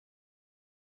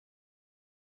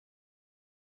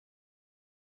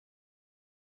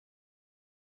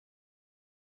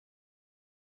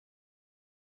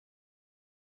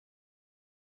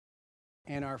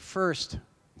And our first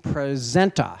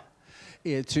presenter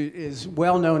is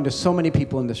well known to so many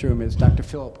people in this room is Dr.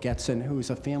 Philip Getson, who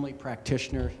is a family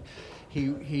practitioner. He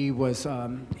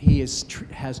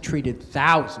has treated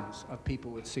thousands of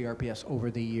people with CRPS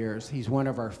over the years. He's one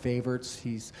of our favorites.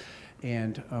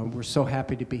 And we're so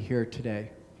happy to be here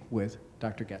today with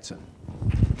Dr. Getson.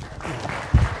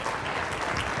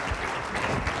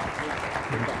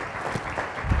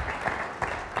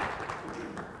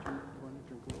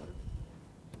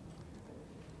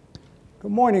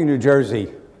 Good morning, New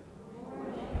Jersey.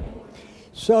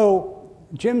 So,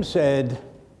 Jim said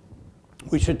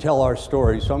we should tell our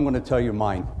story, so I'm going to tell you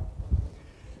mine.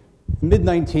 In the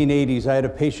mid-1980s, I had a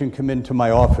patient come into my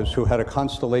office who had a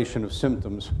constellation of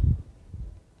symptoms.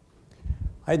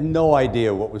 I had no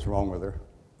idea what was wrong with her.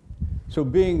 So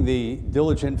being the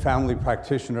diligent family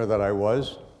practitioner that I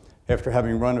was, after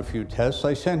having run a few tests,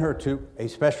 I sent her to a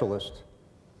specialist,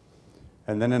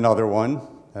 and then another one,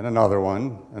 and another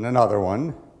one, and another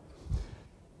one.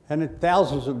 And at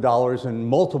thousands of dollars and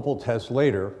multiple tests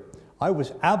later, I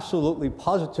was absolutely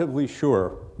positively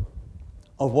sure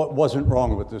of what wasn't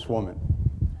wrong with this woman,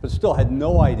 but still had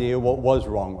no idea what was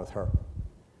wrong with her.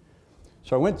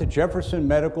 So I went to Jefferson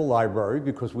Medical Library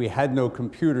because we had no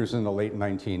computers in the late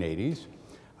 1980s.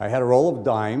 I had a roll of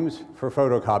dimes for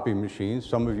photocopy machines.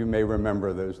 Some of you may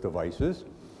remember those devices.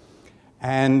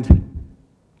 And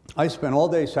I spent all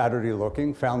day Saturday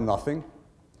looking, found nothing.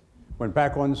 Went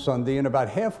back on Sunday, and about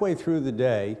halfway through the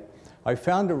day, I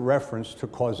found a reference to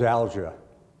causalgia.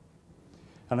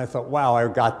 And I thought, wow, I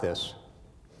got this.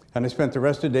 And I spent the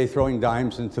rest of the day throwing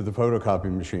dimes into the photocopy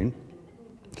machine.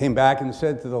 Came back and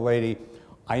said to the lady,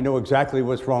 I know exactly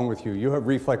what's wrong with you. You have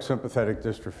reflex sympathetic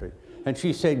dystrophy. And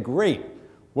she said, great,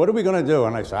 what are we going to do?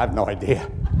 And I said, I have no idea.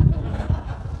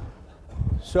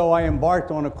 So I embarked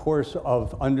on a course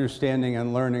of understanding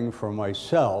and learning for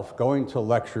myself, going to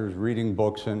lectures, reading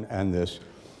books, and this.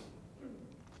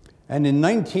 And in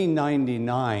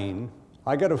 1999,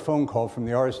 I got a phone call from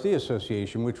the RSD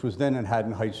Association, which was then in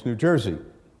Haddon Heights, New Jersey.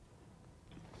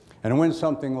 And it went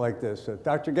something like this.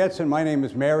 Dr. Getson, my name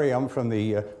is Mary. I'm from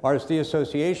the RSD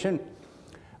Association.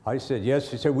 I said, yes.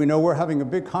 She said, we know we're having a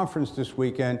big conference this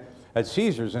weekend at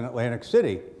Caesars in Atlantic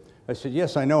City. I said,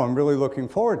 yes, I know. I'm really looking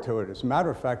forward to it. As a matter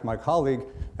of fact, my colleague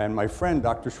and my friend,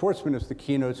 Dr. Schwartzman, is the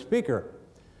keynote speaker.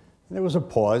 And there was a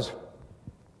pause.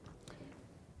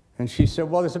 And she said,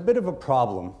 well, there's a bit of a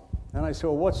problem. And I said,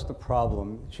 well, what's the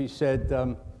problem? She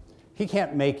said, he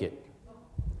can't make it.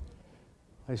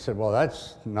 I said, well,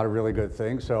 that's not a really good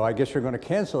thing, so I guess you're going to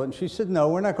cancel it. And she said, no,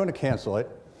 we're not going to cancel it.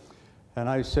 And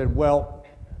I said, well,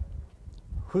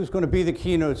 who's going to be the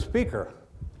keynote speaker?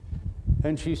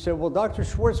 And she said, well, Dr.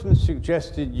 Schwartzman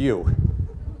suggested you.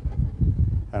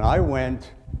 And I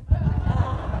went,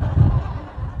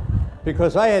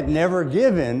 because I had never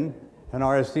given an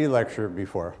RSD lecture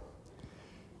before.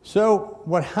 So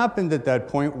what happened at that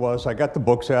point was I got the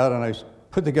books out and I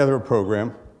put together a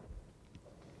program.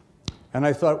 And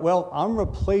I thought, well, I'm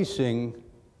replacing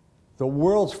the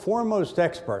world's foremost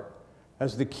expert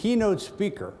as the keynote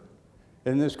speaker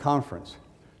in this conference.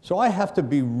 So I have to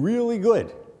be really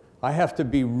good. I have to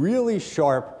be really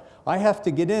sharp. I have to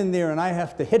get in there and I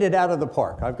have to hit it out of the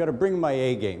park. I've got to bring my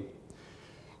A game.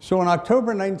 So in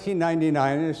October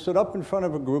 1999, I stood up in front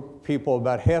of a group of people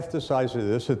about half the size of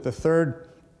this at the 3rd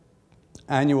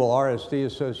annual RSD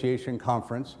Association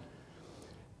conference.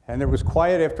 And it was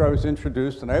quiet after I was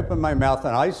introduced, and I opened my mouth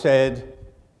and I said,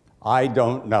 I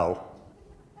don't know.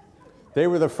 They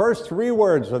were the first 3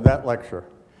 words of that lecture.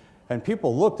 And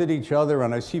people looked at each other,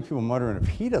 and I see people muttering, if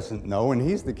he doesn't know, and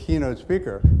he's the keynote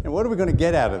speaker, and what are we going to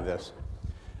get out of this?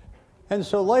 And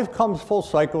so life comes full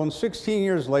cycle, and 16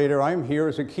 years later, I'm here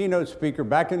as a keynote speaker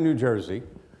back in New Jersey,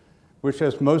 which,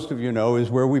 as most of you know, is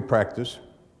where we practice,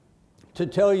 to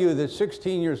tell you that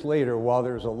 16 years later, while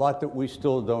there's a lot that we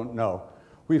still don't know,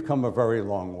 we've come a very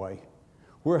long way.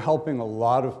 We're helping a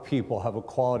lot of people have a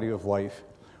quality of life.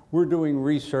 We're doing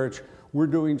research. We're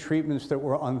doing treatments that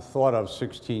were unthought of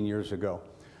 16 years ago.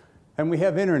 And we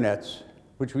have internets,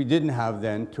 which we didn't have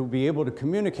then, to be able to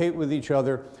communicate with each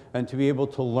other and to be able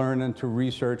to learn and to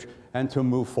research and to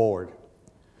move forward.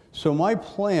 So my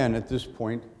plan at this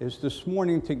point is this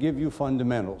morning to give you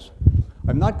fundamentals.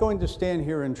 I'm not going to stand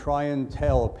here and try and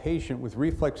tell a patient with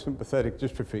reflex sympathetic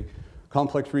dystrophy,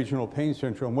 complex regional pain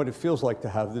syndrome, what it feels like to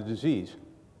have the disease.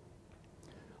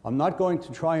 I'm not going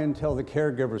to try and tell the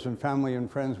caregivers and family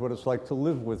and friends what it's like to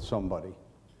live with somebody.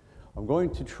 I'm going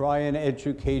to try and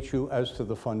educate you as to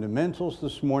the fundamentals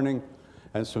this morning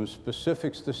and some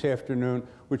specifics this afternoon,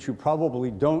 which you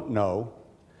probably don't know,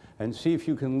 and see if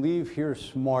you can leave here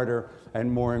smarter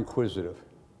and more inquisitive.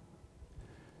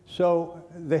 So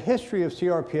the history of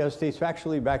CRPS dates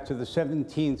actually back to the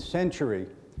 17th century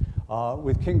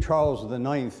with King Charles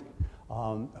IX,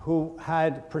 who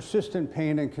had persistent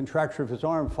pain and contracture of his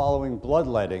arm following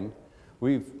bloodletting.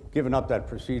 We've given up that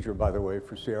procedure, by the way,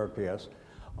 for CRPS,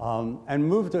 and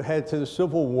moved ahead to the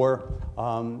Civil War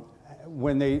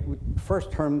when they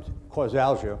first termed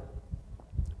causalgia.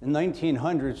 In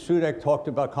 1900, Sudeck talked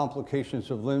about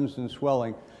complications of limbs and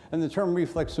swelling, and the term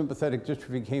reflex sympathetic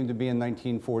dystrophy came to be in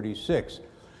 1946.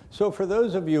 So for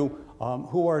those of you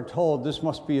who are told this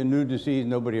must be a new disease,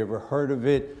 nobody ever heard of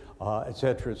it, et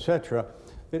cetera,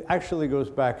 it actually goes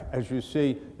back, as you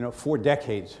see, 4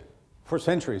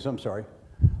 centuries, I'm sorry.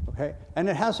 Okay? And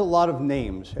it has a lot of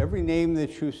names. Every name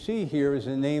that you see here is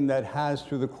a name that has,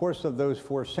 through the course of those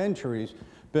 4 centuries,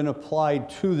 been applied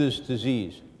to this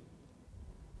disease.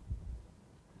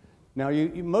 Now,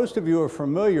 most of you are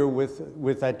familiar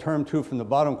with that term, too, from the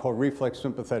bottom called reflex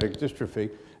sympathetic dystrophy,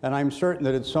 and I'm certain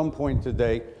that at some point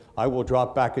today, I will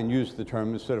drop back and use the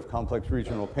term instead of complex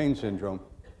regional pain syndrome.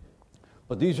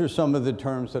 But these are some of the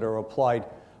terms that are applied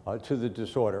to the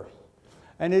disorder.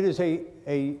 And it is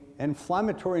an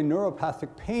inflammatory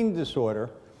neuropathic pain disorder,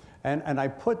 and I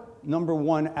put number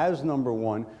 1 as number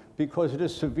 1 because it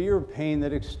is severe pain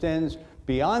that extends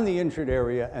beyond the injured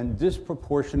area and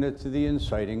disproportionate to the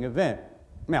inciting event.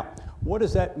 Now, what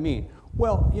does that mean?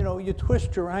 Well, you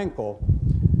twist your ankle,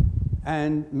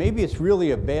 and maybe it's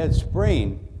really a bad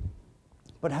sprain,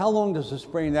 but how long does a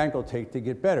sprained ankle take to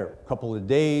get better? A couple of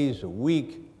days, a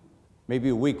week, maybe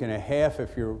a week and a half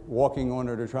if you're walking on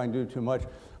it or trying to do too much.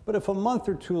 But if a month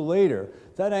or 2 later,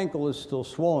 that ankle is still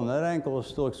swollen, that ankle is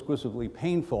still exquisitely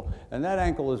painful, and that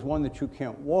ankle is one that you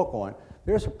can't walk on,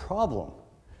 there's a problem.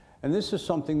 And this is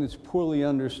something that's poorly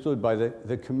understood by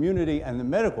the community and the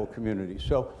medical community.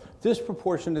 So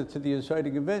disproportionate to the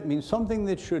inciting event means something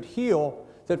that should heal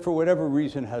that for whatever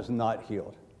reason has not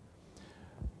healed.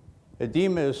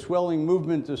 Edema is swelling,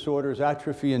 movement disorders,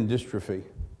 atrophy, and dystrophy.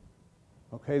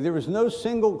 Okay, there is no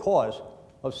single cause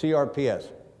of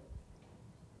CRPS.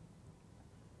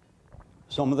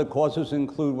 Some of the causes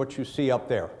include what you see up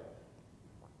there.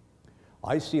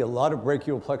 I see a lot of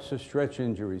brachial plexus stretch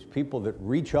injuries, people that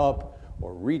reach up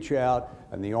or reach out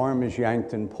and the arm is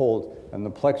yanked and pulled and the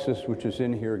plexus, which is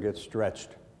in here, gets stretched.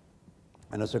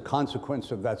 And as a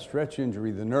consequence of that stretch injury,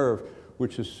 the nerve,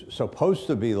 which is supposed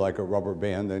to be like a rubber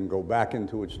band and go back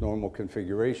into its normal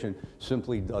configuration,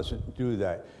 simply doesn't do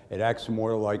that. It acts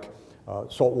more like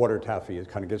saltwater taffy. It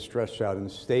kind of gets stretched out and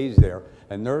stays there.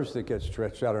 And nerves that get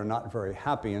stretched out are not very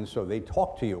happy, and so they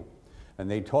talk to you. And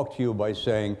they talk to you by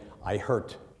saying, I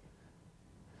hurt.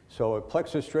 So a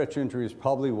plexus stretch injury is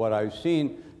probably what I've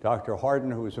seen. Dr.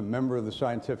 Harden, who is a member of the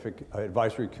Scientific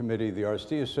Advisory Committee of the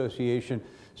RSD Association,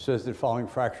 says that following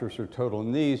fractures or total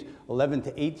knees, 11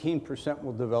 to 18%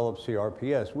 will develop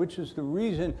CRPS, which is the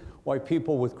reason why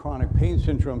people with chronic pain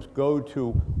syndromes go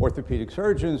to orthopedic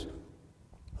surgeons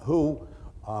who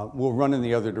will run in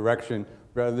the other direction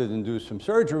rather than do some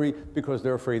surgery because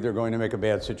they're afraid they're going to make a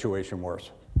bad situation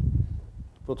worse.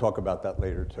 We'll talk about that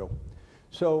later, too.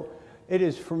 So it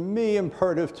is, for me,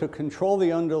 imperative to control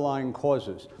the underlying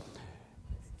causes.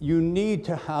 You need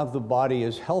to have the body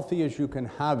as healthy as you can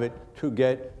have it to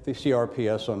get the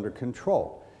CRPS under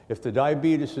control. If the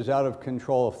diabetes is out of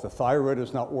control, if the thyroid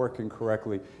is not working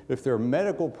correctly, if there are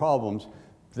medical problems,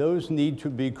 those need to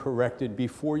be corrected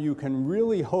before you can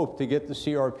really hope to get the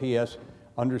CRPS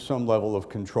under some level of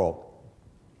control.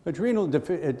 Adrenal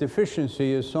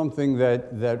deficiency is something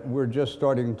that we're just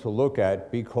starting to look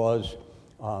at because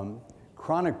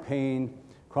chronic pain,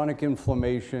 chronic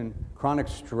inflammation, chronic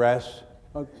stress.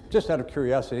 Just out of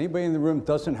curiosity, anybody in the room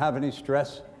doesn't have any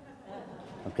stress?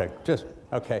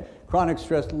 Okay. Chronic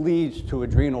stress leads to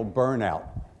adrenal burnout.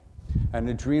 And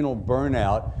adrenal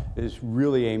burnout is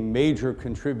really a major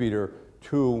contributor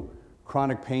to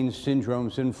chronic pain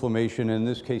syndromes, inflammation, in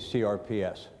this case,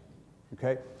 CRPS.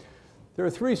 Okay? There are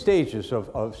 3 stages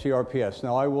of CRPS.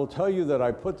 Now, I will tell you that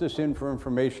I put this in for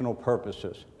informational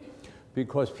purposes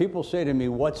because people say to me,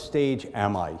 what stage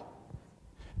am I?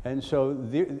 And so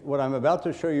what I'm about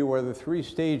to show you are the 3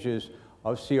 stages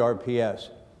of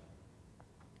CRPS.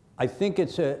 I think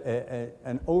it's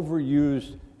an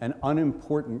overused and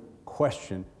unimportant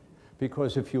question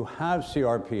because if you have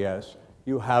CRPS,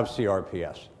 you have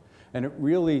CRPS. And it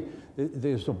really,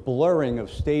 there's a blurring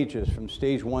of stages from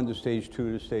stage 1 to stage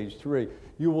 2 to stage 3.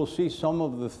 You will see some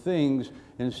of the things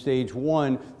in stage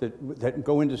 1 that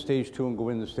go into stage 2 and go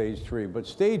into stage 3. But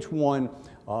stage 1,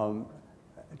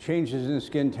 changes in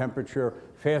skin temperature,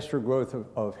 faster growth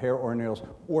of hair or nails,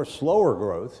 or slower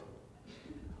growth,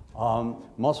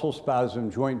 muscle spasm,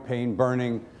 joint pain,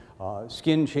 burning,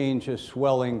 skin changes,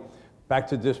 swelling, back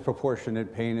to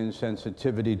disproportionate pain and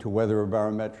sensitivity to weather or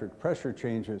barometric pressure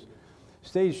changes.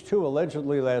 Stage 2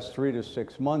 allegedly lasts 3 to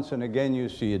 6 months, and again you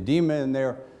see edema in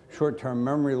there. Short-term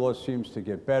memory loss seems to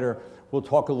get better. We'll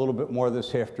talk a little bit more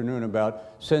this afternoon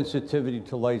about sensitivity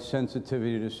to light,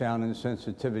 sensitivity to sound, and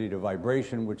sensitivity to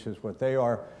vibration, which is what they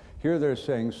are. Here they're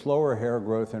saying slower hair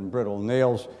growth and brittle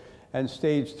nails. And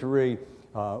stage 3,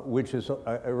 which is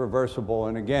irreversible.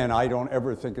 And again, I don't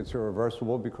ever think it's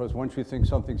irreversible, because once you think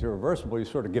something's irreversible, you've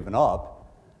sort of given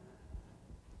up.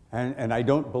 And I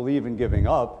don't believe in giving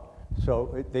up.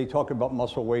 So they talk about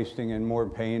muscle wasting and more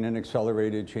pain and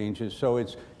accelerated changes. So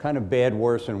it's kind of bad,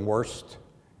 worse, and worst,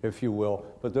 if you will.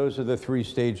 But those are the 3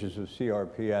 stages of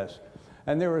CRPS.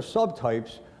 And there are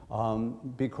subtypes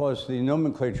because the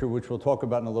nomenclature, which we'll talk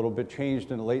about in a little bit,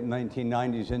 changed in the late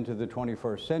 1990s into the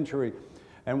 21st century.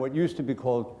 And what used to be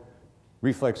called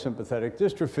reflex sympathetic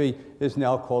dystrophy is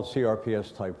now called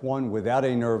CRPS type 1 without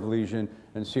a nerve lesion,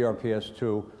 and CRPS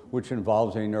 2, which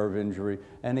involves a nerve injury.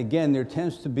 And again, there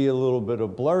tends to be a little bit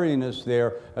of blurriness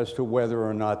there as to whether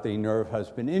or not the nerve has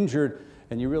been injured.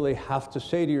 And you really have to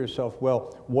say to yourself,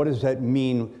 well, what does that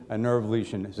mean, a nerve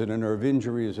lesion? Is it a nerve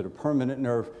injury? Is it a permanent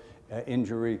nerve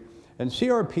injury? And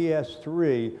CRPS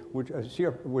 3,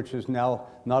 which is now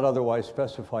not otherwise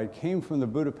specified, came from the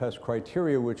Budapest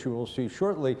criteria, which you will see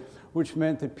shortly, which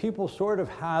meant that people sort of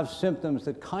have symptoms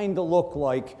that kind of look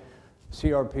like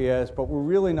CRPS, but we're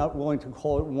really not willing to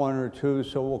call it 1 or 2,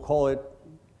 so we'll call it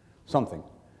something.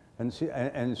 And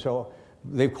so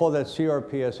they've called that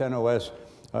CRPS NOS.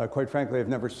 Quite frankly, I've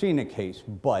never seen a case,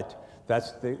 but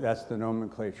that's the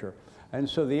nomenclature. And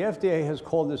so the FDA has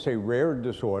called this a rare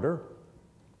disorder.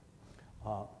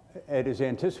 It is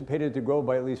anticipated to grow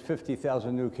by at least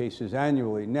 50,000 new cases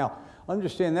annually. Now,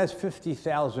 understand that's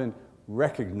 50,000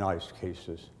 recognized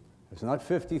cases. It's not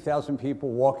 50,000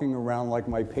 people walking around like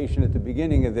my patient at the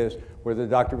beginning of this, where the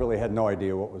doctor really had no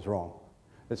idea what was wrong.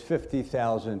 It's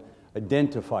 50,000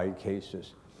 identified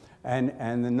cases.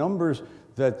 And the numbers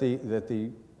that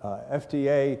the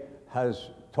FDA has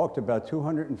talked about,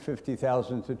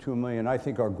 250,000 to 2 million, I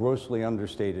think are grossly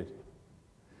understated.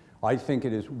 I think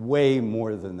it is way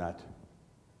more than that.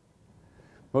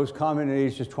 Most common in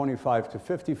ages 25 to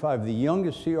 55. The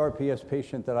youngest CRPS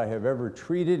patient that I have ever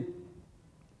treated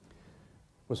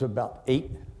was about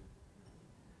 8.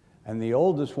 And the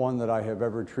oldest one that I have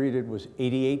ever treated was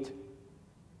 88.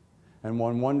 And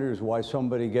one wonders why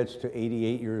somebody gets to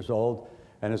 88 years old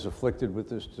and is afflicted with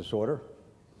this disorder.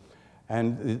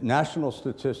 And the national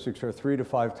statistics are 3 to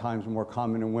 5 times more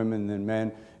common in women than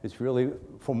men. It's really,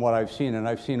 from what I've seen, and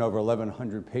I've seen over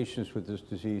 1,100 patients with this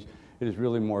disease, it is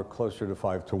really more closer to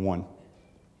 5 to 1.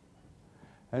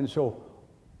 And so,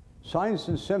 signs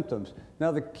and symptoms.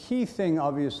 Now, the key thing,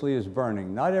 obviously, is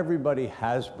burning. Not everybody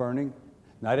has burning.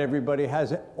 Not everybody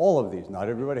has all of these. Not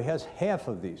everybody has half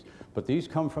of these. But these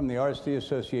come from the RSD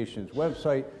Association's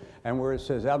website, and where it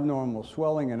says abnormal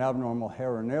swelling and abnormal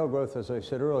hair or nail growth, as I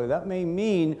said earlier, that may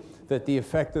mean that the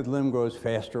affected limb grows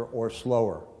faster or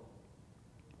slower.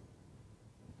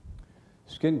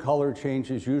 Skin color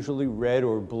changes, usually red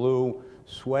or blue,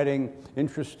 sweating.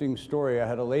 Interesting story, I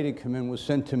had a lady come in, was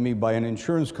sent to me by an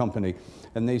insurance company,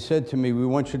 and they said to me, we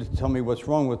want you to tell me what's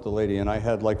wrong with the lady. And I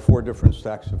had like 4 different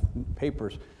stacks of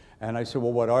papers. And I said,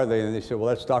 well, what are they? And they said, well,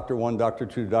 that's Dr. 1, Dr.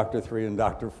 2, Dr. 3, and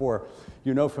Dr. 4.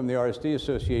 You know from the RSD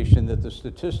Association that the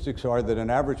statistics are that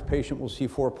an average patient will see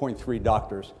 4.3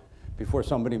 doctors before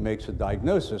somebody makes a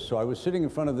diagnosis. So I was sitting in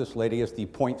front of this lady as the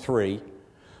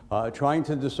 0.3, trying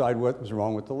to decide what was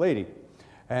wrong with the lady.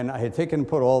 And I had taken and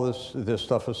put all this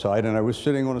stuff aside, and I was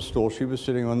sitting on a stool, she was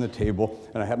sitting on the table,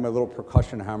 and I had my little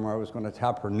percussion hammer, I was going to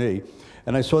tap her knee,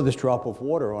 and I saw this drop of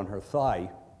water on her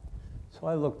thigh. So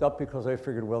I looked up because I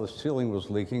figured, well, the ceiling was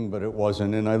leaking, but it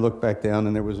wasn't, and I looked back down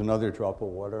and there was another drop of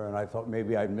water, and I thought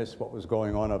maybe I'd missed what was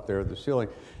going on up there at the ceiling.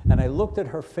 And I looked at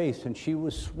her face, and she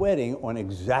was sweating on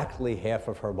exactly half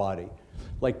of her body.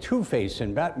 Like Two-Face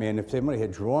in Batman, if somebody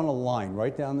had drawn a line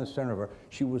right down the center of her,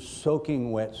 she was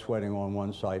soaking wet, sweating on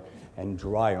one side, and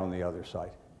dry on the other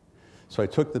side. So I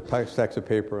took the stacks of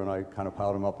paper and I kind of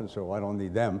piled them up and said, well, I don't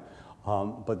need them.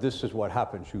 But this is what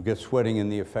happens. You get sweating in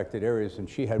the affected areas, and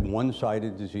she had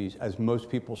one-sided disease, as most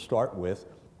people start with,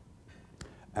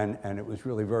 and it was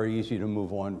really very easy to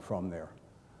move on from there.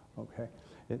 Okay.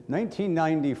 In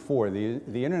 1994,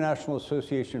 the International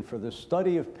Association for the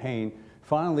Study of Pain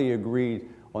finally agreed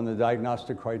on the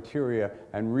diagnostic criteria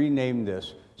and renamed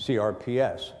this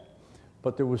CRPS.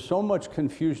 But there was so much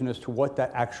confusion as to what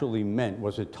that actually meant.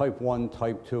 Was it type 1,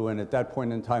 type 2? And at that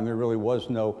point in time, there really was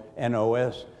no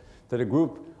NOS, that a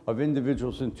group of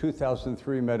individuals in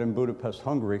 2003 met in Budapest,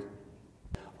 Hungary,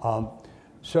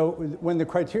 So when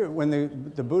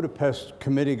the Budapest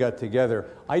committee got together,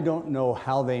 I don't know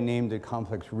how they named it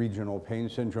complex regional pain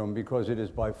syndrome, because it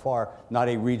is by far not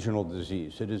a regional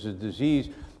disease. It is a disease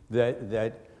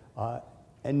that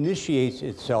initiates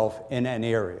itself in an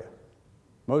area,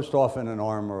 most often an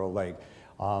arm or a leg.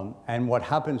 And what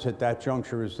happens at that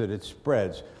juncture is that it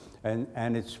spreads,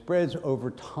 and it spreads over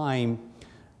time.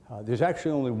 There's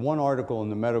actually only one article in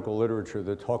the medical literature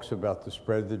that talks about the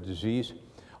spread of the disease.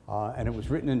 And it was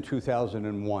written in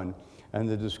 2001, and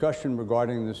the discussion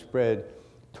regarding the spread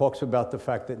talks about the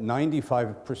fact that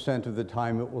 95% of the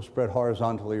time it will spread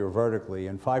horizontally or vertically,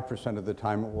 and 5% of the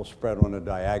time it will spread on a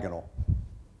diagonal.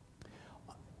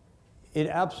 It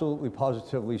absolutely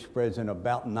positively spreads in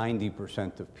about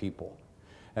 90% of people.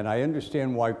 And I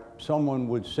understand why someone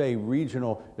would say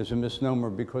regional is a misnomer,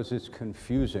 because it's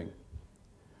confusing.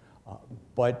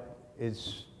 But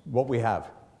it's what we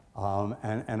have.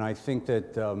 And I think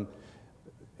that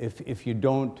if you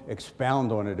don't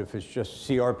expound on it, if it's just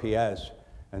CRPS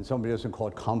and somebody doesn't call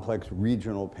it complex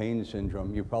regional pain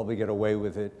syndrome, you probably get away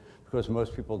with it, because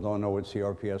most people don't know what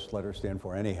CRPS letters stand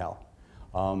for anyhow.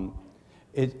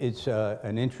 It's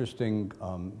an interesting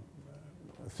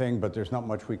thing, but there's not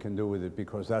much we can do with it,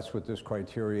 because that's what this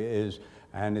criteria is,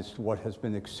 and it's what has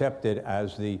been accepted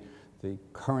as the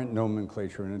current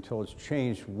nomenclature, and until it's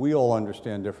changed, we all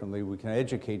understand differently. We can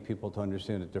educate people to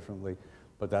understand it differently,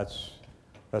 but that's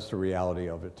the reality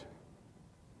of it.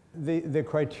 The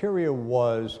criteria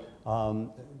was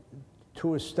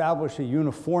to establish a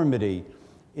uniformity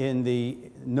in the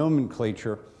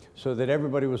nomenclature so that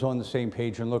everybody was on the same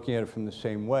page and looking at it from the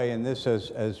same way, and this,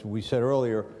 as we said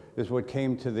earlier, is what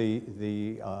came to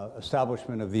the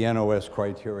establishment of the NOS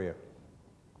criteria.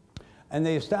 And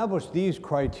they established these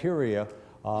criteria,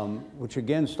 which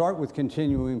again start with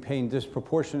continuing pain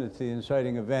disproportionate to the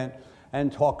inciting event,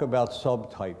 and talk about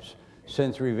subtypes,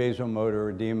 sensory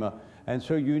vasomotor edema. And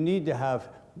so you need to have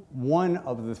one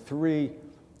of the three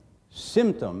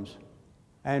symptoms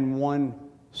and one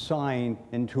sign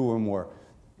in two or more.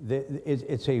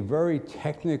 It's a very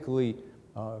technically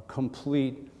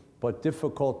complete but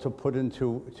difficult to put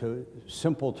into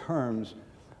simple terms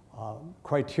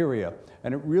criteria.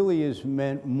 And it really is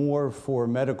meant more for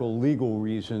medical legal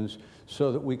reasons,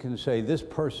 so that we can say this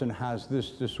person has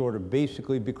this disorder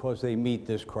basically because they meet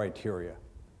this criteria.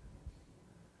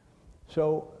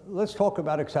 So let's talk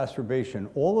about exacerbation.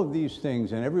 All of these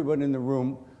things, and everybody in the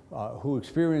room who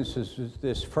experiences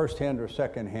this firsthand or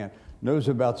secondhand knows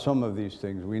about some of these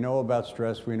things. We know about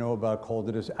stress, we know about cold.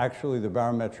 It is actually the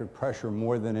barometric pressure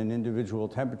more than an individual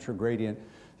temperature gradient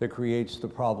that creates the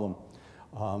problem.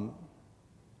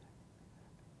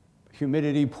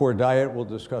 Humidity, poor diet, we'll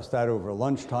discuss that over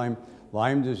lunchtime,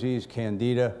 Lyme disease,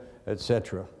 candida,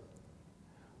 etc.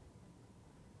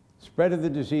 Spread of the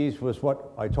disease was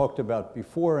what I talked about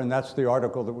before, and that's the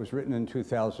article that was written in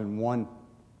 2001.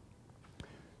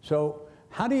 So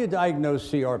how do you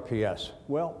diagnose CRPS?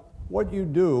 Well, what you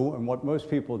do, and what most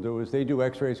people do, is they do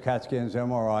x-rays, CAT scans,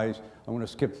 MRIs. I'm going to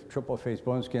skip triple-phase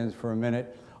bone scans for a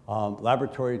minute,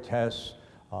 laboratory tests,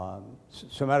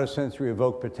 somatosensory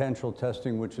evoked potential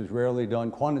testing, which is rarely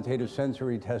done, quantitative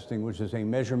sensory testing, which is a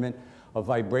measurement of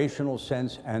vibrational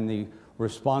sense and the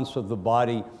response of the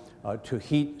body to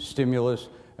heat stimulus,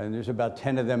 and there's about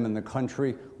 10 of them in the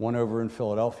country, one over in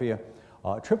Philadelphia.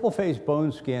 Triple-phase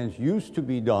bone scans used to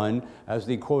be done as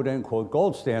the quote-unquote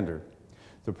gold standard.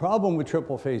 The problem with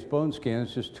triple-phase bone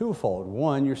scans is twofold.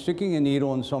 One, you're sticking a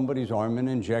needle in somebody's arm and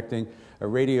injecting a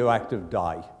radioactive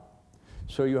dye.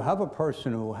 So you have a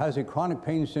person who has a chronic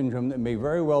pain syndrome that may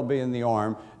very well be in the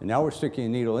arm, and now we're sticking a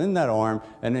needle in that arm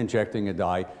and injecting a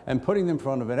dye and putting them in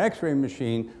front of an x-ray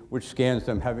machine which scans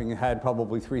them, having had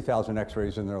probably 3,000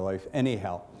 x-rays in their life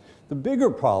anyhow. The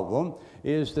bigger problem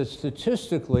is that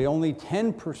statistically only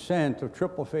 10% of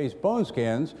triple-phase bone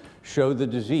scans show the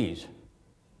disease.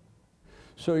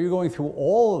 So you're going through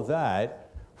all of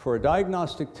that for a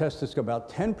diagnostic test that's about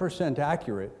 10%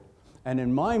 accurate, and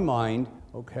in my mind,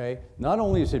 okay, not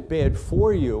only is it bad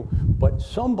for you, but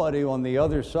somebody on the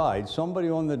other side, somebody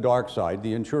on the dark side,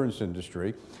 the insurance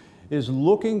industry, is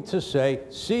looking to say,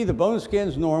 see, the bone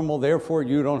scan's normal, therefore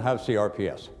you don't have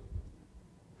CRPS.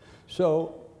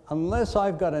 So unless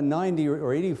I've got a 90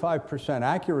 or 85%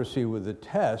 accuracy with the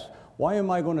test, why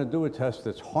am I going to do a test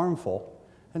that's harmful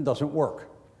and doesn't work?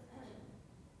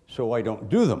 So I don't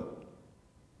do them.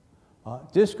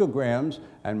 Discograms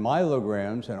and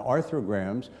myelograms and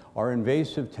arthrograms are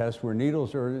invasive tests where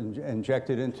needles are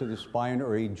injected into the spine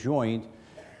or a joint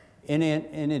in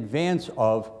advance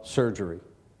of surgery.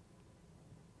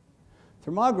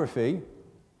 Thermography,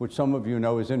 which some of you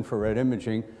know is infrared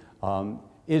imaging,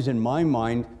 is, in my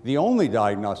mind, the only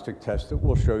diagnostic test that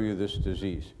will show you this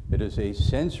disease. It is a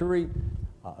sensory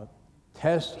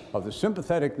test of the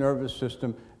sympathetic nervous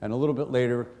system, and a little bit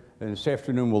later this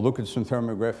afternoon we'll look at some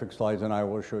thermographic slides and I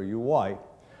will show you why.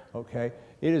 Okay?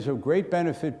 It is of great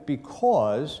benefit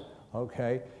because,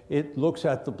 okay, it looks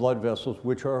at the blood vessels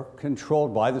which are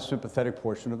controlled by the sympathetic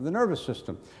portion of the nervous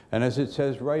system. And as it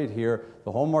says right here,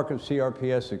 the hallmark of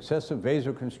CRPS, excessive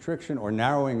vasoconstriction or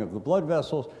narrowing of the blood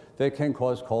vessels that can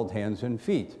cause cold hands and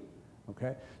feet.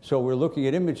 Okay? So we're looking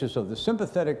at images of the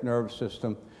sympathetic nervous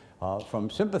system from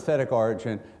sympathetic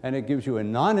origin, and it gives you a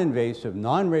non-invasive,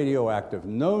 non-radioactive,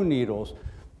 no needles,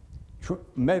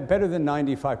 better than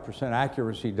 95%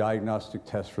 accuracy diagnostic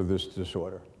test for this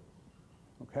disorder.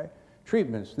 Okay?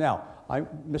 Treatments. Now,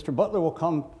 Mr. Butler will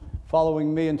come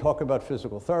following me and talk about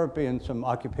physical therapy and some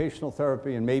occupational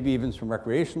therapy and maybe even some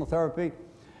recreational therapy.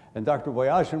 And Dr.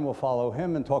 Boyajian will follow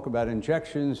him and talk about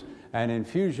injections and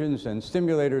infusions and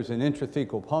stimulators and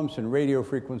intrathecal pumps and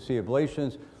radiofrequency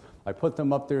ablations. I put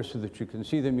them up there so that you can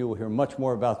see them. You will hear much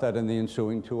more about that in the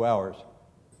ensuing 2 hours.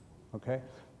 Okay?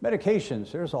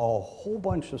 Medications, there's a whole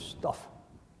bunch of stuff.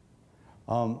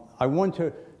 I want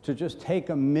to just take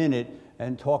a minute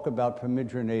and talk about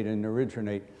pamidronate and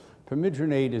neridronate.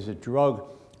 Pamidronate is a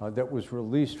drug that was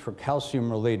released for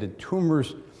calcium-related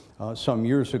tumors some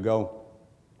years ago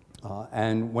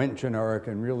and went generic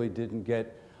and really didn't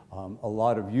get a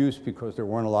lot of use because there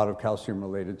weren't a lot of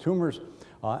calcium-related tumors,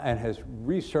 and has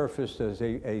resurfaced as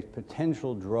a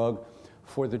potential drug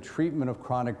for the treatment of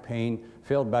chronic pain,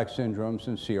 failed back syndromes,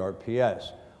 and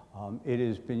CRPS. It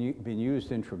has been used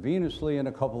intravenously in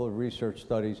a couple of research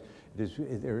studies.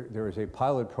 There is a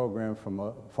pilot program from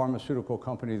a pharmaceutical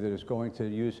company that is going to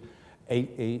use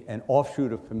an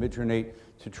offshoot of pamidronate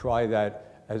to try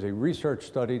that as a research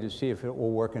study to see if it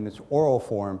will work in its oral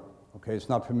form. Okay, it's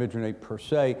not pamidronate per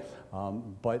se,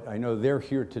 but I know they're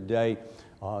here today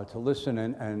to listen,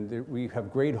 and we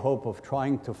have great hope of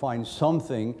trying to find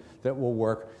something that will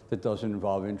work that doesn't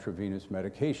involve intravenous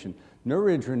medication.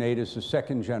 Neridronate is the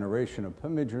second generation of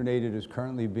pamidronate. It is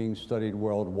currently being studied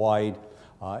worldwide.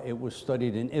 It was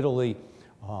studied in Italy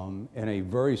in a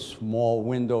very small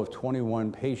window of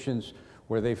 21 patients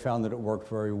where they found that it worked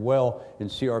very well in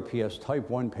CRPS type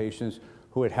 1 patients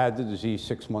who had had the disease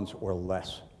 6 months or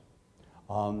less.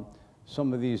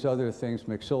 Some of these other things,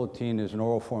 mexilotine is an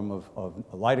oral form of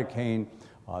lidocaine.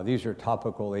 These are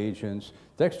topical agents.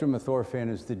 Dextromethorphan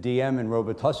is the DM in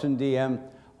Robitussin DM.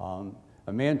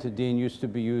 Amantadine used to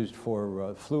be used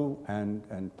for flu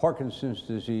and Parkinson's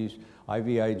disease.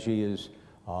 IVIG is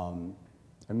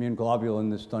immune globulin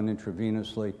that's done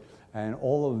intravenously. And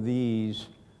all of these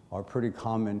are pretty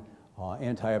common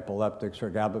anti-epileptics or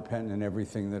gabapentin and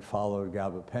everything that followed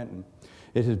gabapentin.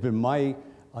 It has been my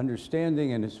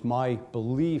understanding, and it's my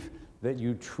belief, that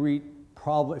you treat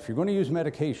if you're going to use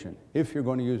medication,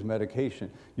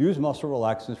 use muscle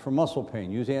relaxants for muscle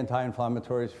pain, use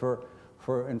anti-inflammatories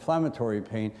for inflammatory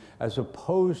pain, as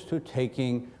opposed to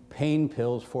taking pain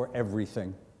pills for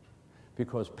everything.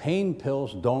 Because pain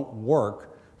pills don't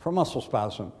work for muscle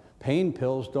spasm. Pain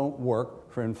pills don't work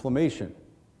for inflammation.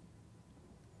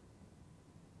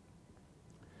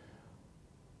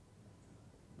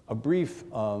 A brief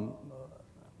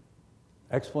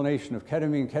explanation of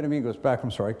ketamine. Ketamine goes back to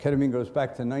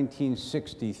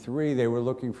 1963. They were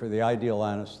looking for the ideal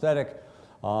anesthetic.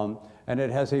 And it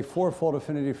has a 4-fold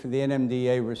affinity for the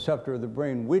NMDA receptor of the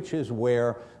brain, which is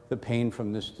where the pain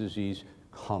from this disease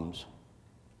comes.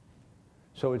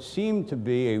 So it seemed to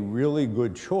be a really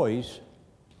good choice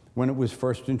when it was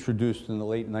first introduced in the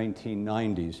late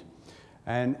 1990s.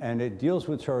 And it deals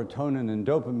with serotonin and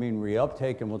dopamine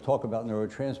reuptake, and we'll talk about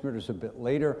neurotransmitters a bit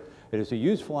later. It is a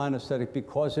useful anesthetic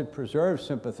because it preserves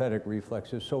sympathetic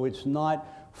reflexes, so it's not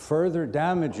further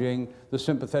damaging the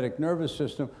sympathetic nervous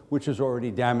system, which is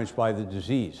already damaged by the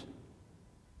disease.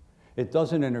 It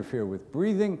doesn't interfere with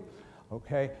breathing,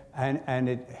 okay? And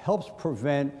it helps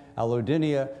prevent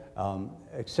allodynia,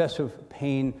 excessive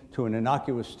pain to an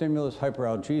innocuous stimulus,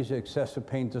 hyperalgesia, excessive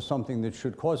pain to something that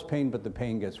should cause pain, but the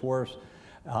pain gets worse.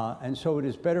 And so it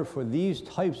is better for these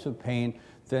types of pain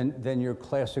than your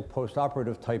classic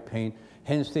post-operative type pain.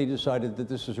 Hence, they decided that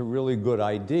this is a really good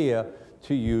idea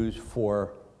to use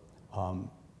for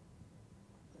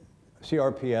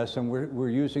CRPS, and we're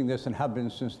using this and have been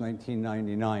since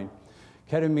 1999.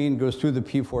 Ketamine goes through the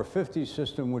P450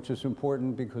 system, which is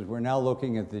important because we're now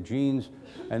looking at the genes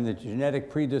and the genetic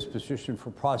predisposition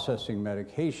for processing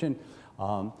medication.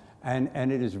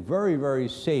 And it is very, very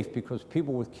safe because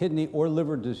people with kidney or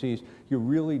liver disease, you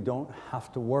really don't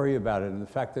have to worry about it. And the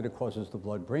fact that it causes the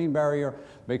blood-brain barrier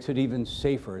makes it even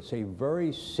safer. It's a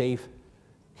very safe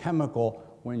chemical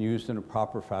when used in a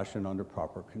proper fashion under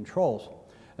proper controls.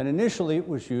 And initially it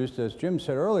was used, as Jim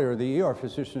said earlier, the ER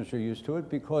physicians are used to it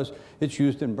because it's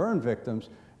used in burn victims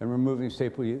and removing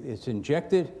staple. It's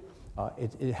injected,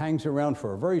 it hangs around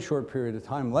for a very short period of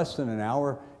time, less than an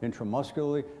hour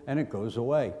intramuscularly, and it goes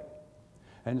away.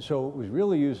 And so it was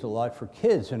really used a lot for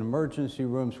kids in emergency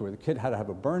rooms where the kid had to have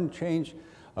a burn wound change.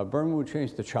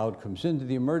 The child comes into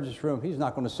the emergency room. He's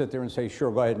not going to sit there and say, sure,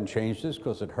 go ahead and change this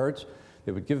because it hurts.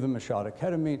 They would give them a shot of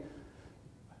ketamine,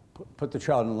 put the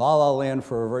child in la-la land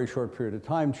for a very short period of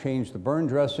time, change the burn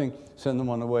dressing, send them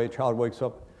on the way. Child wakes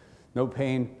up, no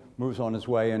pain, moves on his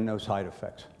way, and no side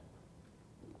effects.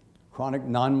 Chronic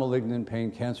non-malignant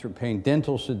pain, cancer pain,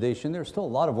 dental sedation. There's still a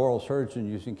lot of oral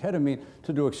surgeons using ketamine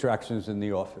to do extractions in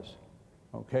the office.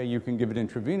 Okay, you can give it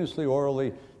intravenously,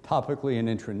 orally, topically, and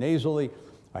intranasally.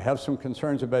 I have some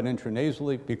concerns about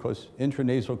intranasally because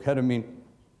intranasal ketamine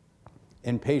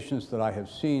in patients that I have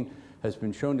seen has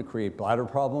been shown to create bladder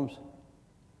problems.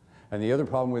 And the other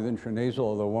problem with intranasal,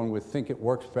 although one would think it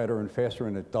works better and faster,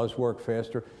 and it does work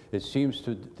faster,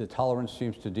 the tolerance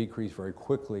seems to decrease very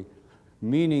quickly,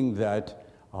 meaning that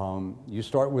you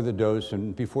start with a dose,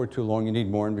 and before too long you need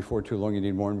more, and before too long you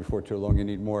need more, and before too long you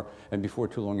need more, and before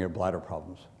too long you have bladder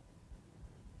problems.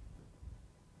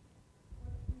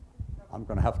 I'm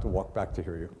going to have to walk back to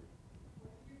hear you.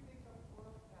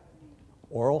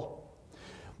 Oral?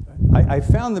 I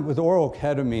found that with oral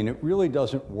ketamine, it really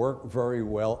doesn't work very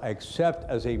well except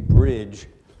as a bridge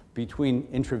between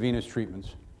intravenous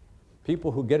treatments.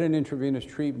 People who get an intravenous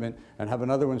treatment and have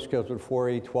another one scheduled 4,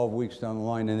 8, 12 weeks down the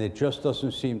line, and it just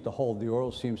doesn't seem to hold. The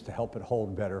oral seems to help it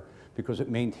hold better because it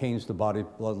maintains the body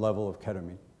blood level of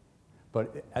ketamine.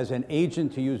 But as an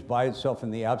agent to use by itself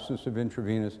in the absence of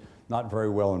intravenous, not very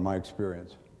well in my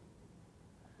experience.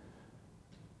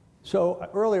 So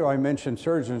earlier I mentioned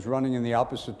surgeons running in the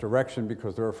opposite direction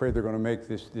because they're afraid they're going to make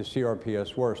this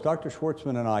CRPS worse. Dr.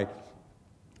 Schwartzman and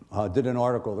I did an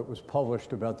article that was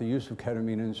published about the use of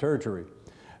ketamine in surgery.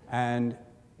 And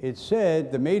it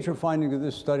said the major finding of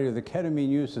this study of the ketamine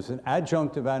use as an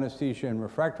adjunctive anesthesia in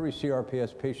refractory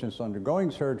CRPS patients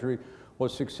undergoing surgery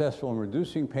was successful in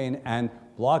reducing pain and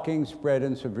blocking spread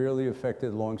in severely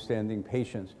affected long-standing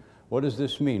patients. What does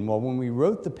this mean? Well, when we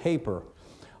wrote the paper,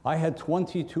 I had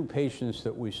 22 patients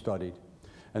that we studied.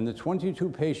 And the 22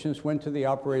 patients went to the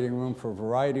operating room for a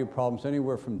variety of problems,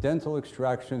 anywhere from dental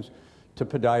extractions to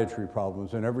podiatry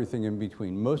problems and everything in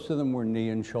between. Most of them were knee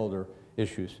and shoulder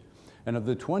issues. And of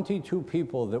the 22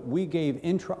 people that we gave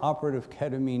intraoperative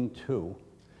ketamine to,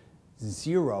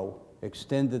 0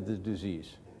 extended the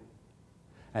disease.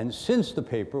 And since the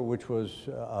paper, which was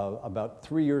about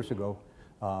 3 years ago,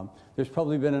 there's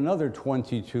probably been another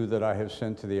 22 that I have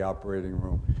sent to the operating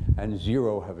room, and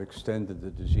 0 have extended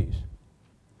the disease.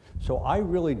 So I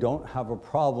really don't have a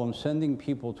problem sending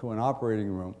people to an operating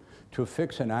room to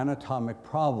fix an anatomic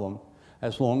problem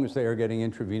as long as they are getting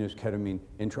intravenous ketamine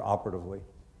intraoperatively.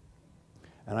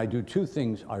 And I do 2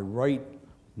 things. I write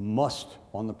must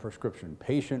on the prescription.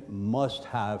 Patient must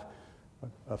have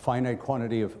a finite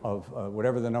quantity of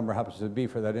whatever the number happens to be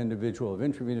for that individual of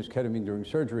intravenous ketamine during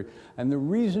surgery. And the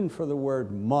reason for the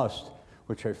word must,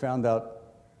 which I found out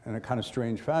in a kind of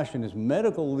strange fashion, is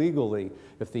medical legally,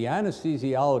 if the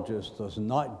anesthesiologist does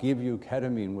not give you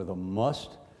ketamine with a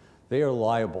must, they are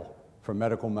liable for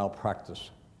medical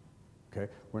malpractice.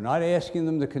 Okay? We're not asking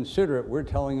them to consider it, we're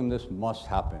telling them this must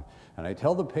happen. And I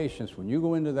tell the patients, when you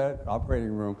go into that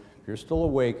operating room, if you're still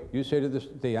awake, you say to the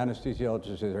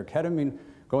anesthesiologist, is there ketamine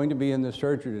going to be in the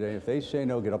surgery today? If they say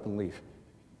no, get up and leave.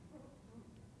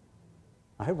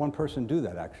 I had one person do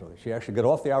that, actually. She actually got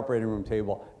off the operating room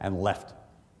table and left.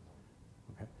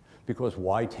 Okay? Because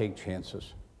why take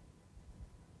chances?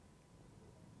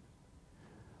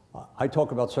 I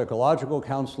talk about psychological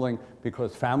counseling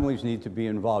because families need to be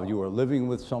involved. You are living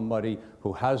with somebody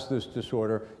who has this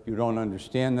disorder. You don't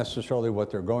understand necessarily what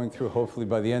they're going through. Hopefully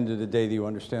by the end of the day you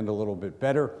understand a little bit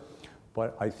better.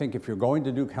 But I think if you're going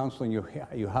to do counseling,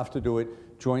 you have to do it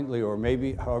jointly, or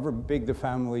maybe however big the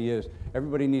family is,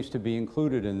 everybody needs to be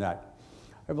included in that.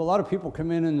 I have a lot of people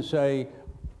come in and say,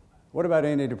 what about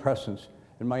antidepressants?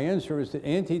 And my answer is that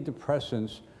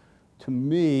antidepressants, to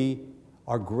me,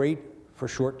 are great for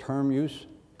short-term use,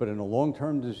 but in a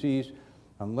long-term disease,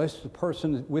 unless the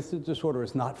person with the disorder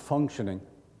is not functioning.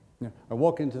 I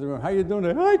walk into the room, how you doing?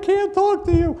 I can't talk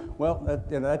to you. Well,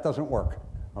 that doesn't work,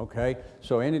 okay?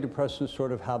 So antidepressants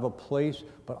sort of have a place,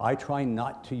 but I try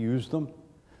not to use them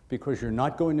because you're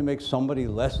not going to make somebody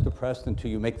less depressed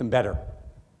until you make them better.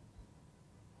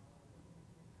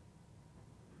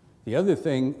 The other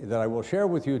thing that I will share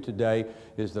with you today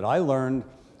is that I learned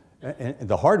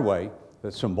the hard way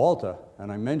that Cymbalta,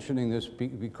 and I'm mentioning this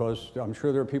because I'm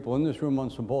sure there are people in this room on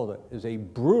Cymbalta, is a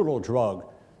brutal drug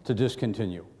to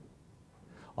discontinue.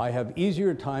 I have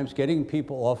easier times getting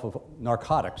people off of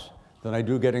narcotics than I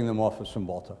do getting them off of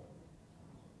Cymbalta.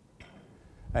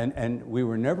 And we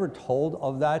were never told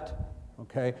of that,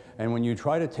 okay? And when you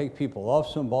try to take people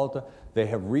off Cymbalta, they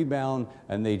have rebound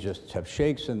and they just have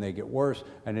shakes and they get worse,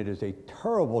 and it is a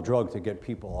terrible drug to get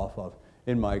people off of,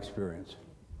 in my experience.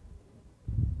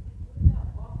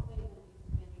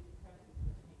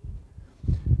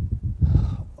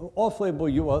 Off-label,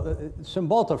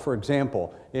 Cymbalta, for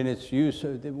example, in its use,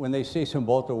 when they say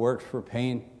Cymbalta works for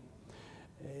pain,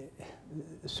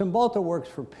 Cymbalta works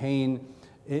for pain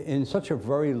in such a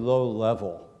very low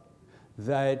level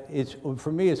that it's,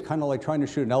 for me, it's kind of like trying to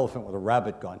shoot an elephant with a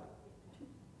rabbit gun.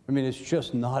 I mean, it's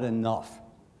just not enough.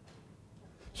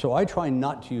 So I try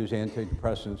not to use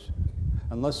antidepressants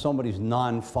unless somebody's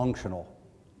non-functional.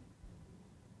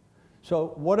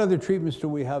 So what other treatments do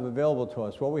we have available to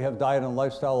us? Well, we have diet and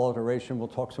lifestyle alteration. We'll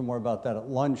talk some more about that at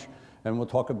lunch, and we'll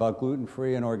talk about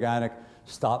gluten-free and organic.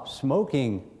 Stop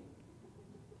smoking.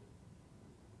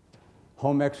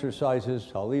 Home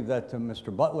exercises, I'll leave that to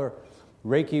Mr. Butler.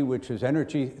 Reiki, which is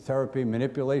energy therapy,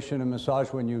 manipulation and massage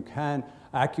when you can,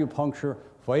 acupuncture,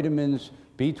 vitamins,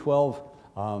 B12.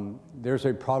 There's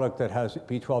a product that has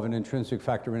B12 and intrinsic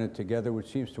factor in it together,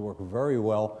 which seems to work very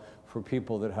well for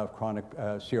people that have chronic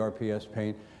CRPS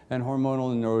pain, and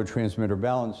hormonal and neurotransmitter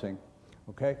balancing,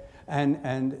 okay?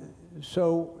 And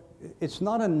so it's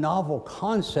not a novel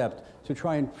concept to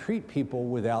try and treat people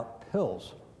without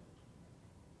pills.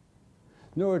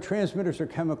 Neurotransmitters are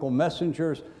chemical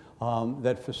messengers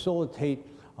that facilitate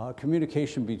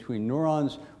communication between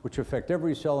neurons, which affect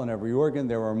every cell and every organ.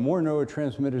 There are more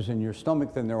neurotransmitters in your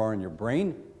stomach than there are in your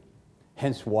brain,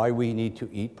 hence why we need to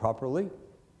eat properly.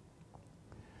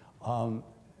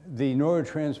 The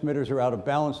neurotransmitters are out of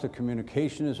balance, the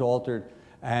communication is altered,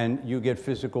 and you get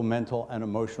physical, mental, and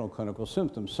emotional clinical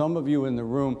symptoms. Some of you in the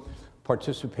room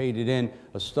participated in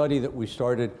a study that we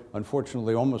started,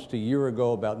 unfortunately, almost a year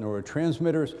ago about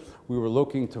neurotransmitters. We were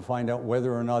looking to find out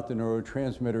whether or not the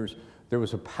neurotransmitters, there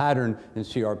was a pattern in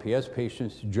CRPS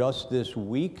patients. Just this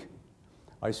week,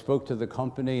 I spoke to the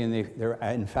company, and there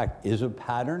in fact is a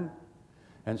pattern.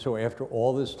 And so after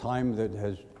all this time that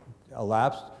has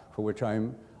elapsed, for which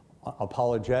I'm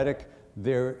apologetic,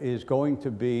 there is going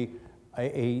to be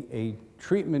a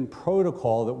treatment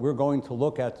protocol that we're going to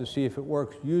look at to see if it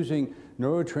works using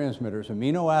neurotransmitters,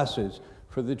 amino acids,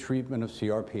 for the treatment of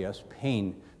CRPS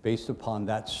pain based upon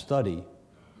that study,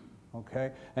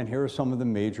 okay? And here are some of the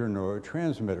major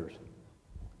neurotransmitters.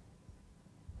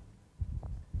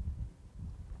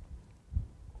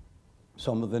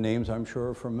 Some of the names I'm sure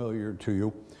are familiar to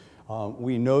you.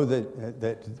 We know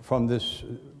that from this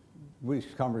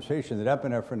week's conversation that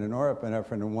epinephrine and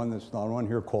norepinephrine, and one that's not on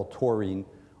here called taurine,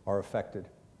 are affected.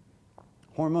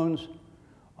 Hormones,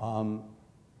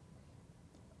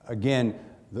 again,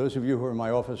 those of you who are in my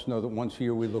office know that once a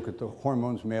year we look at the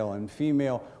hormones, male and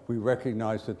female. We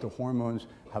recognize that the hormones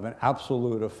have an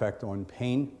absolute effect on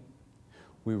pain.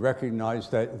 We recognize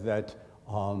that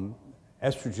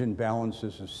estrogen balance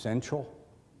is essential,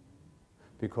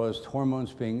 because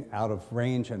hormones being out of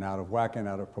range and out of whack and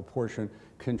out of proportion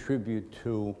contribute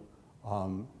to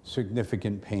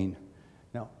significant pain.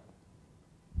 Now,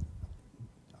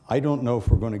 I don't know if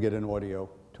we're going to get an audio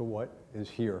to what is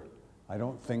here. I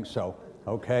don't think so,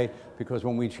 okay? Because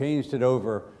when we changed it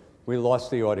over, we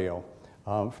lost the audio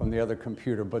from the other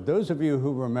computer. But those of you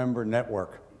who remember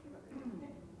Network,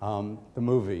 the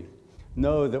movie,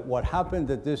 know that what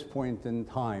happened at this point in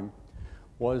time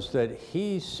was that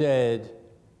he said,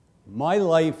 "My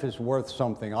life is worth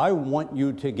something. I want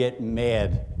you to get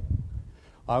mad.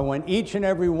 I want each and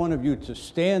every one of you to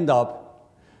stand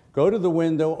up, go to the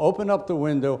window, open up the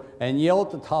window, and yell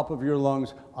at the top of your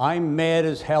lungs, 'I'm mad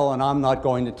as hell and I'm not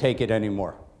going to take it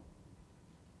anymore.'"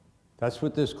 That's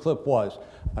what this clip was.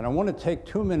 And I want to take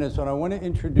 2 minutes and I want to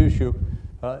introduce you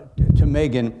to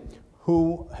Megan,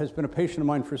 who has been a patient of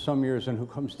mine for some years and who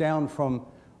comes down from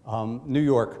New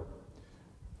York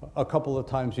a couple of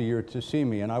times a year to see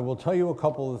me. And I will tell you a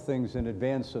couple of things in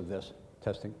advance of this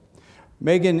testing.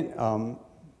 Megan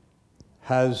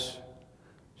has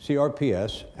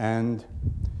CRPS, and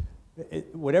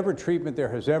whatever treatment there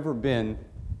has ever been,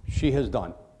 she has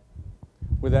done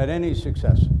without any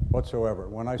success whatsoever.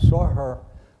 When I saw her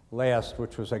last,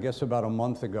 which was I guess about a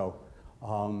month ago,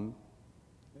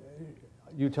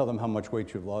 you tell them how much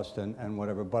weight you've lost and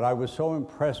whatever, but I was so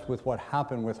impressed with what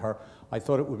happened with her, I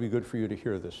thought it would be good for you to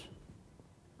hear this.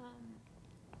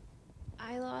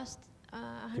 I lost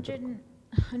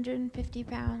 150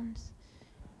 pounds,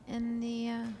 in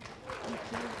the, thank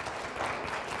you.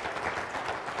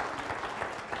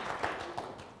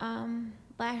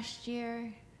 Last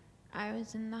year, I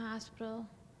was in the hospital.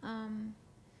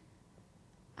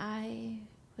 I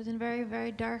was in a very,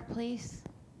 very dark place,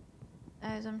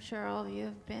 as I'm sure all of you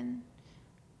have been.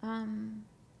 And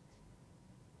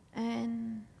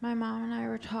my mom and I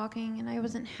were talking, and I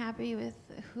wasn't happy with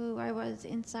who I was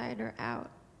inside or out.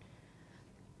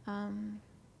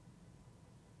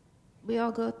 We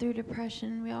all go through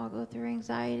depression, we all go through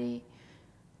anxiety.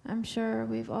 I'm sure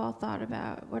we've all thought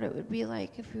about what it would be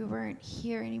like if we weren't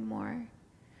here anymore.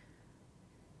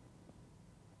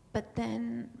 But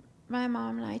then my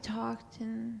mom and I talked,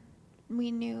 and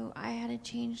we knew I had to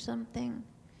change something.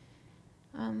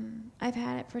 I've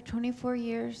had it for 24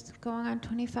 years, going on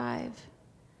 25.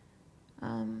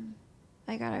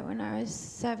 I got it when I was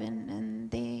 7, and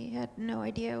they had no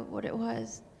idea what it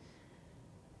was.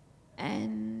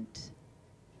 And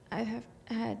I have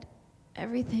had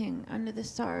everything under the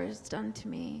stars done to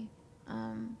me.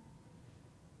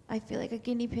 I feel like a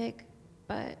guinea pig,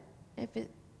 but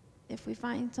if we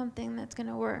find something that's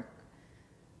gonna work,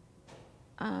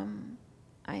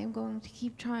 I am going to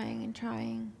keep trying and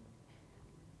trying.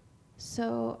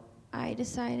 So I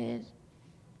decided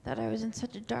that I was in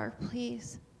such a dark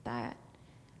place that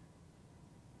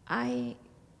I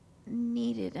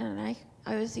needed, and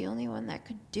I was the only one that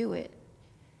could do it,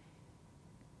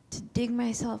 to dig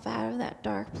myself out of that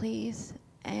dark place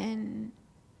and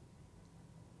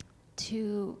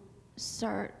to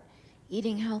start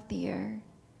eating healthier,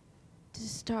 to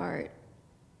start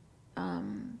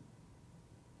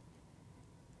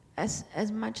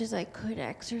as much as I could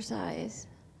exercise.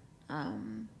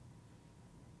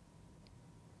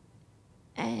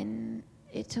 And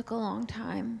it took a long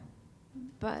time,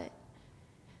 but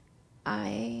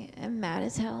I am mad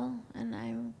as hell, and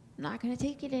I'm not gonna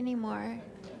take it anymore.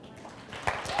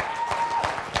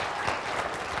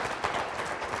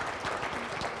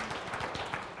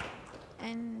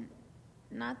 And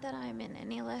not that I'm in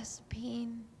any less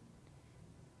pain,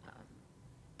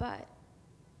 but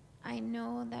I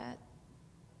know that,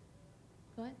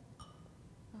 what?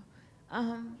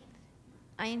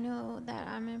 I know that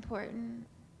I'm important,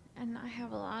 and I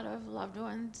have a lot of loved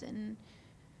ones and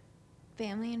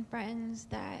family and friends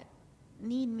that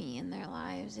need me in their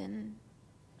lives, and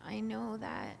I know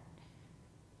that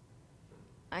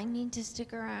I need to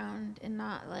stick around and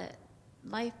not let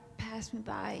life pass me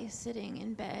by sitting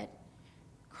in bed,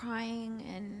 crying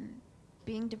and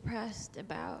being depressed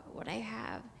about what I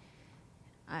have.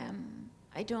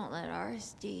 I don't let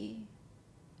RSD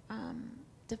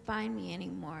define me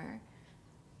anymore.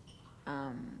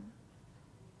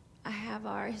 I have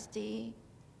RSD,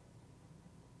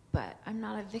 but I'm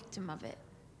not a victim of it.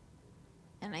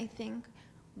 And I think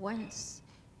once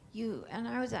you, and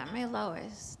I was at my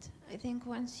lowest, I think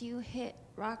once you hit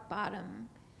rock bottom,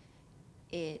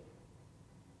 it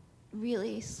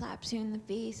really slaps you in the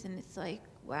face, and it's like,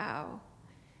 wow,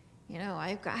 you know,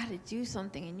 I've got to do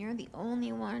something, and you're the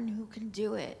only one who can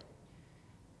do it.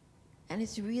 And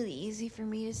it's really easy for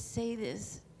me to say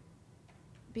this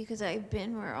because I've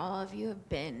been where all of you have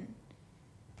been.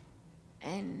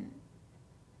 And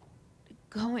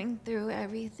going through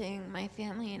everything my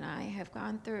family and I have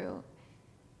gone through,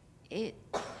 it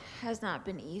has not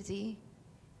been easy,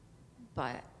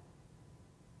 but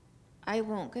I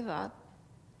won't give up,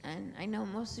 and I know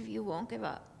most of you won't give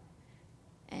up.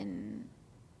 And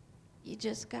you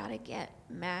just gotta get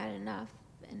mad enough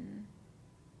and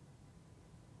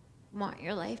want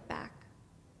your life back.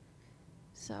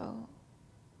 So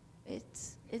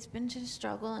it's been a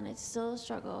struggle, and it's still a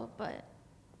struggle, but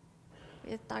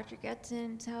with Dr.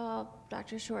 Getson's help,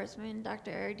 Dr. Schwartzman,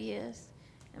 Dr. RSDSA,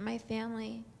 and my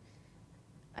family,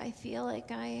 I feel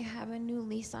like I have a new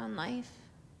lease on life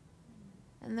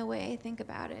and the way I think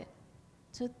about it.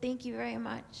 So thank you very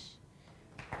much.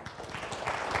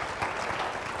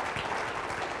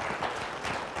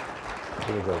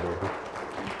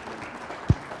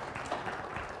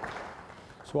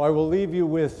 So I will leave you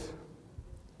with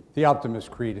the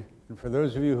Optimist Creed. And for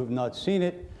those of you who have not seen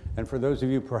it, and for those of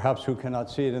you perhaps who cannot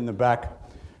see it in the back,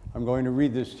 I'm going to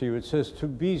read this to you. It says, "To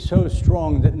be so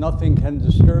strong that nothing can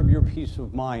disturb your peace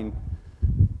of mind,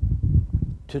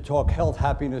 to talk health,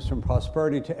 happiness, and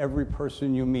prosperity to every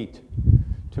person you meet,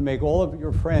 to make all of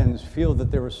your friends feel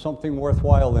that there is something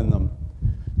worthwhile in them,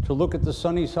 to look at the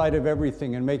sunny side of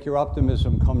everything and make your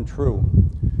optimism come true,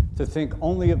 to think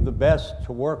only of the best,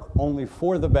 to work only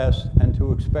for the best, and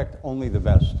to expect only the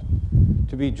best,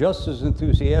 to be just as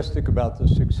enthusiastic about the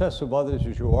success of others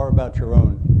as you are about your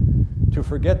own, to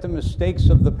forget the mistakes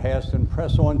of the past and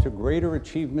press on to greater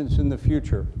achievements in the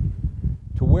future,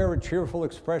 to wear a cheerful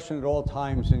expression at all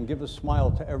times and give a smile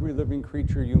to every living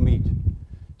creature you meet,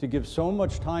 to give so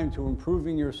much time to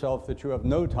improving yourself that you have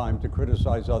no time to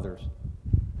criticize others,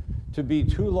 to be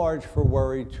too large for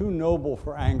worry, too noble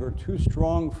for anger, too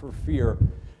strong for fear,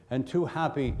 and too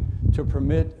happy to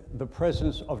permit the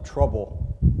presence of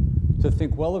trouble, to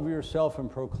think well of yourself and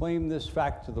proclaim this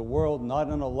fact to the world, not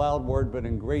in a loud word, but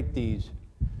in great deeds,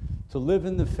 to live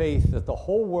in the faith that the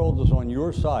whole world is on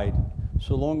your side,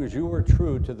 so long as you are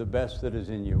true to the best that is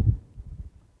in you.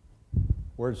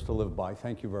 Words to live by.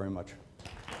 Thank you very much.